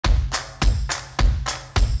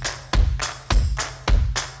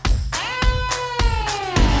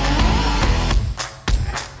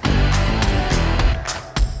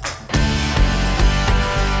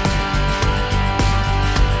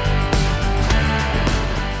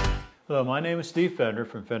Hello, my name is Steve Fender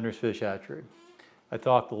from Fender's Fish Hatchery. I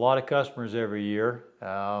talk to a lot of customers every year,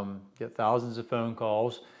 get thousands of phone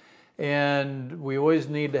calls, and we always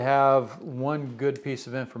need to have one good piece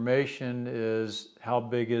of information is how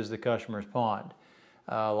big is the customer's pond.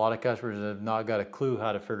 A lot of customers have not got a clue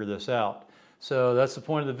how to figure this out. So that's the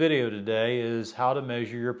point of the video today, is how to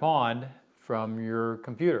measure your pond from your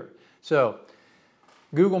computer. So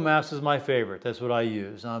Google Maps is my favorite. That's what I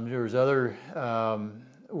use. There's other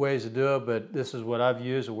ways to do it, but this is what I've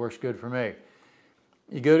used. It works good for me.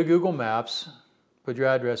 You go to Google Maps, put your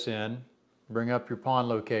address in, bring up your pond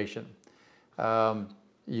location.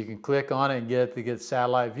 You can click on it and get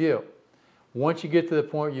satellite view. Once you get to the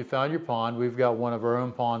point you found your pond, we've got one of our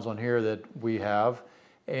own ponds on here that we have,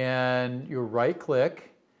 and you right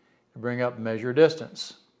click, bring up measure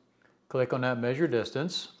distance. Click on that measure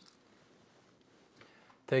distance.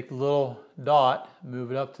 Take the little dot,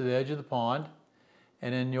 move it up to the edge of the pond,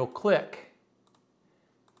 and then you'll click.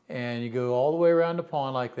 And you go all the way around the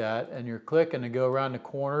pond like that, and you're clicking to go around the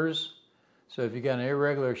corners. So if you got an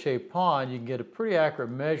irregular shaped pond, you can get a pretty accurate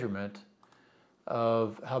measurement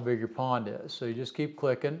of how big your pond is. So you just keep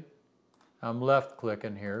clicking. I'm left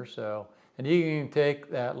clicking here. And you can take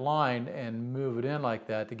that line and move it in like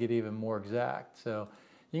that to get even more exact. So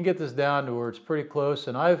you can get this down to where it's pretty close,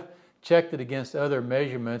 and I've checked it against other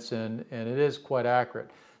measurements, and it is quite accurate.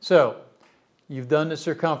 So you've done the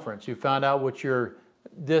circumference. You found out what your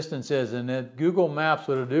distance is, and then Google Maps,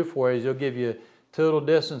 what it'll do for you is it'll give you total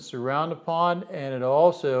distance around the pond, and it'll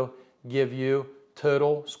also give you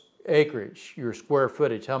total acreage, your square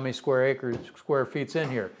footage, how many square feet's in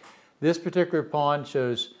here. This particular pond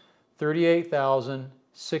shows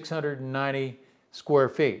 38,690 square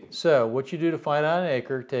feet. So what you do to find out an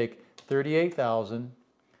acre, take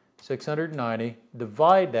 38,690,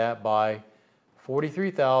 divide that by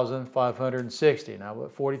 43,560. Now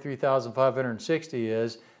what 43,560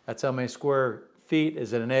 is, that's how many square feet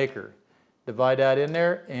is in an acre. Divide that in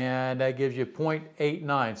there, and that gives you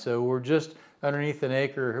 0.89. So we're just underneath an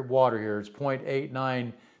acre of water here. It's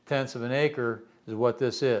 0.89 tenths of an acre is what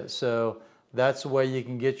this is. So that's the way you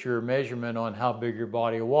can get your measurement on how big your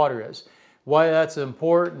body of water is. Why that's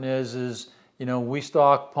important is you know, we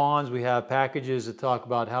stock ponds. We have packages that talk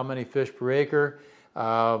about how many fish per acre.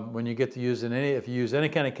 When you get to using if you use any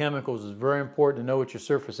kind of chemicals, it's very important to know what your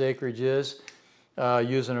surface acreage is.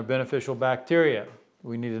 Using our beneficial bacteria,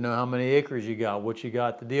 we need to know how many acres you got, what you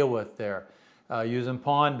got to deal with there. Using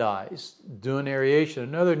pond dyes, doing aeration.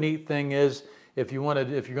 Another neat thing is if you're going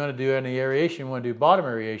to do any aeration, you want to do bottom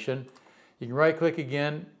aeration, you can right click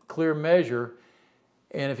again, clear measure,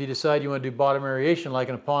 and if you decide you want to do bottom aeration, like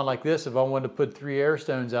in a pond like this, if I wanted to put 3 air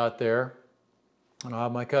stones out there, and I'll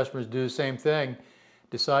have my customers do the same thing,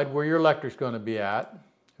 decide where your electric's going to be at.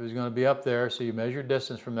 It was going to be up there, so you measure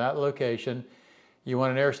distance from that location. You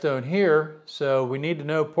want an air stone here, so we need to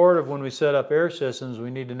know, part of when we set up air systems,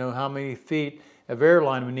 we need to know how many feet of air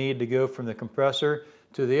line we need to go from the compressor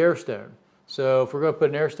to the air stone. So if we're going to put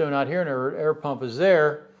an air stone out here and our air pump is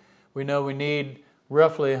there, we know we need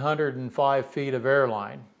roughly 105 feet of air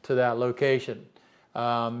line to that location.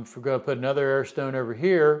 If we're going to put another air stone over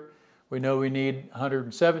here, we know we need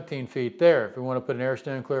 117 feet there. If we want to put an air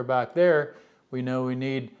stone clear back there, we know we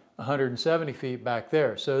need 170 feet back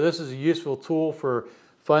there. So this is a useful tool for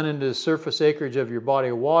finding the surface acreage of your body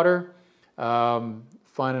of water,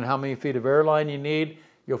 finding how many feet of air line you need.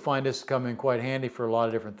 You'll find this come in quite handy for a lot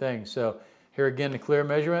of different things. So here again, the clear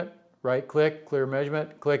measurement, right click, clear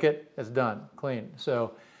measurement, click it, it's done, clean.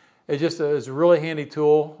 So it's a really handy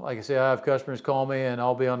tool. Like I say, I have customers call me and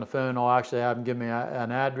I'll be on the phone. I'll actually have them give me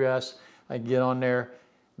an address. I can get on there,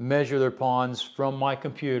 measure their ponds from my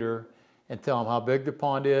computer, and tell them how big the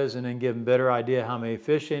pond is, and then give them a better idea how many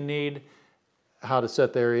fish they need, how to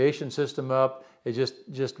set the aeration system up. It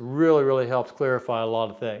just really, really helps clarify a lot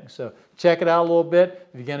of things. So check it out a little bit.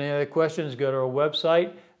 If you got any other questions, go to our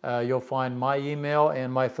website. You'll find my email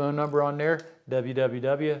and my phone number on there,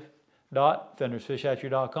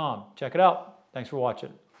 www.fendersfishhatchery.com. Check it out. Thanks for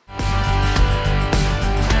watching.